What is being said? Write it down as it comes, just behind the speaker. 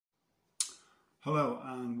Hello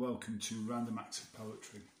and welcome to Random Acts of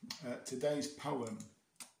Poetry. Today's poem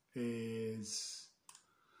is...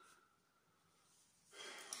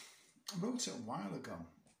 I wrote it a while ago.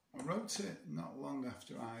 I wrote it not long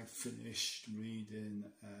after I finished reading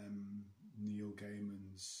Neil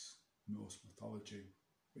Gaiman's Norse mythology,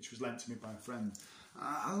 which was lent to me by a friend.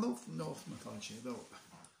 I love Norse mythology, though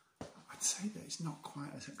I'd say that it's not quite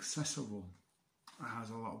as accessible as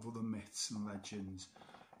a lot of other myths and legends.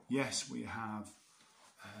 Yes, we have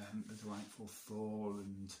the delightful Thor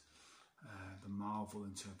and the Marvel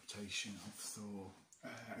interpretation of Thor.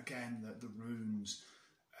 Again, the runes,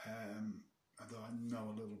 although I know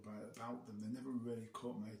a little bit about them, they never really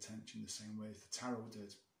caught my attention the same way as the tarot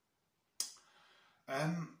did.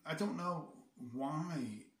 I don't know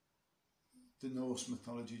why the Norse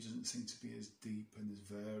mythology doesn't seem to be as deep and as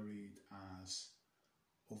varied as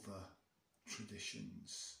other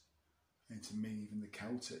traditions. And to me, even the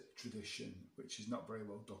Celtic tradition, which is not very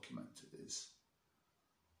well documented, is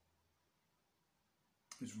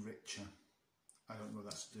richer. I don't know if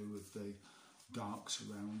that's to do with the dark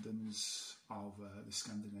surroundings of the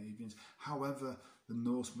Scandinavians. However, the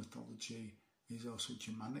Norse mythology is also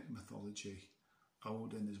Germanic mythology.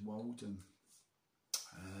 Odin is Woden.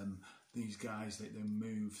 These guys, they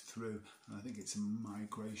move through, and I think it's a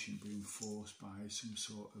migration being forced by some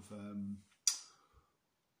sort of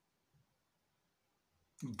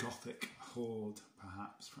Gothic horde,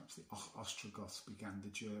 perhaps the Ostrogoths began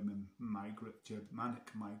the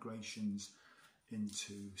Germanic migrations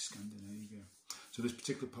into Scandinavia. So this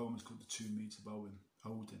particular poem is called The Two Meads of Odin.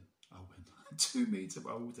 Two Meads of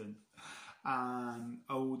Odin. And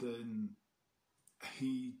Odin,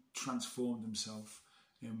 he transformed himself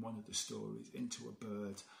in one of the stories into a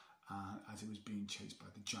bird as he was being chased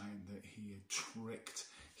by the giant that he had tricked.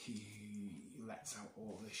 He lets out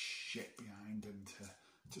all this shit behind him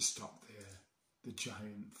to stop the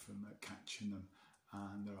giant from catching them.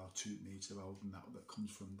 And there are two meads of Odin, that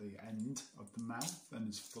comes from the end of the mouth and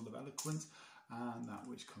is full of eloquence, and that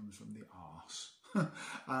which comes from the arse.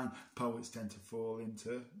 And poets tend to fall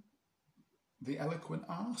into the eloquent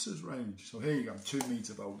arse's range. So here you go, two meads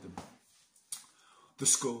of Odin. The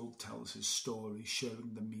skald tells his story,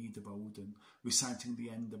 sharing the mead of Odin, reciting the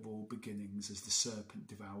end of all beginnings as the serpent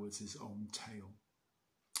devours his own tail.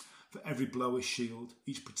 For every blow a shield,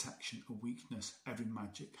 each protection a weakness, every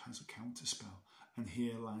magic has a counterspell, and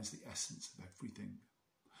here lies the essence of everything.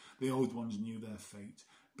 The old ones knew their fate,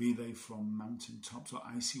 be they from mountain tops or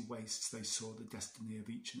icy wastes, they saw the destiny of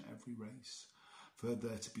each and every race. For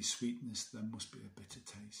there to be sweetness, there must be a bitter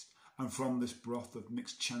taste, and from this broth of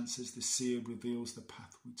mixed chances, the seer reveals the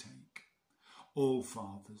path we take. All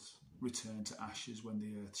fathers return to ashes when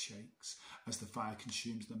the earth shakes, as the fire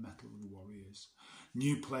consumes the metal of the warriors.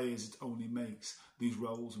 New players it only makes, these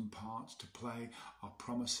roles and parts to play are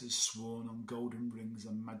promises sworn on golden rings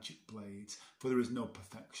and magic blades, for there is no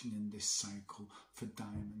perfection in this cycle, for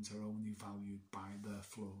diamonds are only valued by their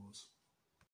flaws.